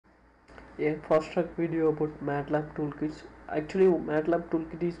A fast track video about MATLAB toolkits. Actually, MATLAB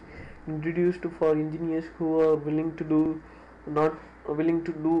toolkit is introduced for engineers who are willing to do not willing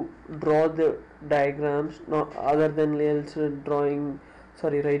to do draw the diagrams, not other than else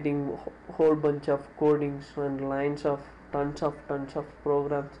writing whole bunch of codings and lines of tons of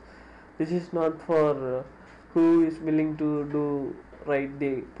programs. This is not for who is willing to do write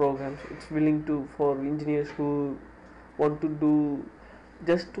the programs. It's willing to for engineers who want to do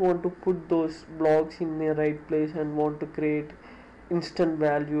just want to put those blocks in the right place and want to create instant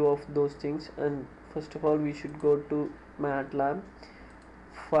value of those things. And first of all, we should go to MATLAB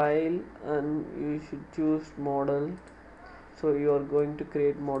file and you should choose model. So you are going to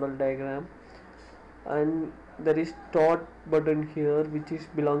create model diagram, and there is start button here which is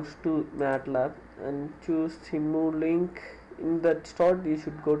belongs to MATLAB, and choose simulink. In that start you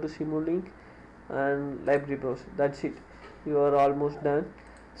should go to simulink and library browser. That's it, you are almost done.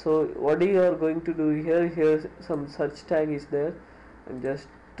 So what you are going to do here some search tag is there, and just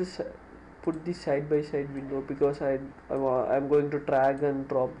to put the side by side window, because I'm going to drag and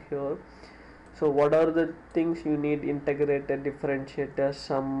drop here. So what are the things you need? Integrated differentiator,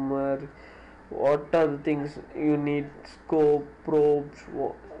 summer, what are the things you need? Scope, probes,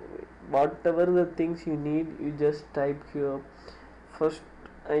 whatever the things you need, you just type here. First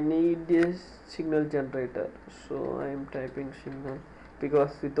I need this signal generator, so I am typing signal,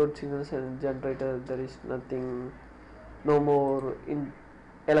 because without signal generator there is nothing, no more in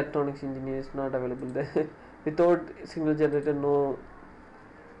electronics engineers not available there. Without signal generator, no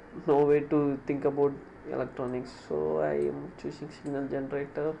way to think about electronics. So I am choosing signal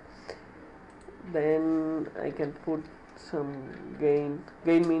generator. Then I can put some gain.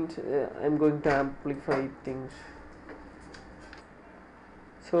 Gain means I'm going to amplify things.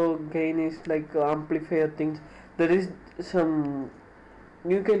 So gain is like amplifier things. There is some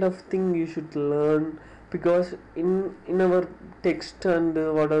new kind of thing you should learn, because in our text and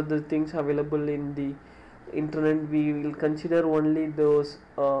what are the things available in the internet, we will consider only those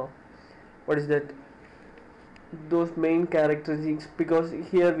what is that, those main characteristics, because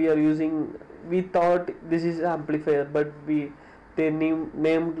here we are using, we thought this is amplifier, but they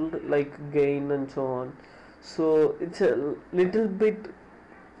named like gain and so on. So it's a little bit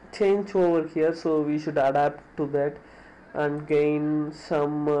change over here, so we should adapt to that. And gain,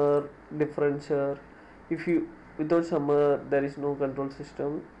 summer, differentiator. If you without summer there is no control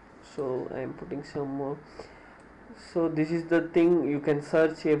system, so I am putting some more. So this is the thing, you can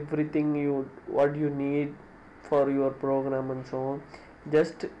search everything what you need for your program and so on.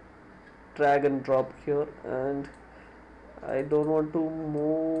 Just drag and drop here, and I don't want to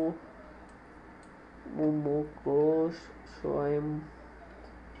move more close, so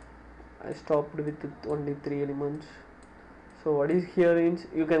I stopped with only 3 elements. So what is here is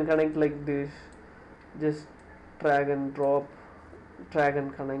you can connect like this, just drag and drop, drag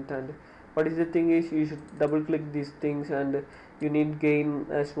and connect. And what is the thing is, you should double click these things, and you need gain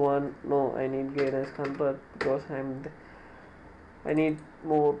as 1. No, I need gain as 100, because I need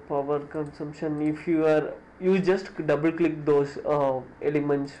more power consumption. If you just double click those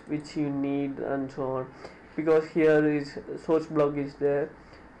elements which you need and so on, because here is source block is there,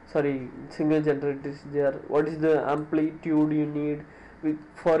 sorry, signal generator is there. What is the amplitude you need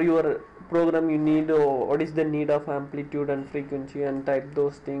for your program? You need what is the need of amplitude and frequency, and type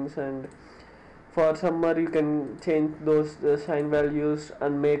those things. And for summer you can change those sign values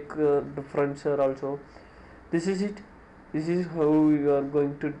and make differencer also. This is it. This is how you are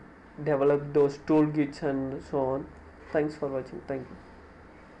going to develop those toolkits and so on. Thanks for watching. Thank you.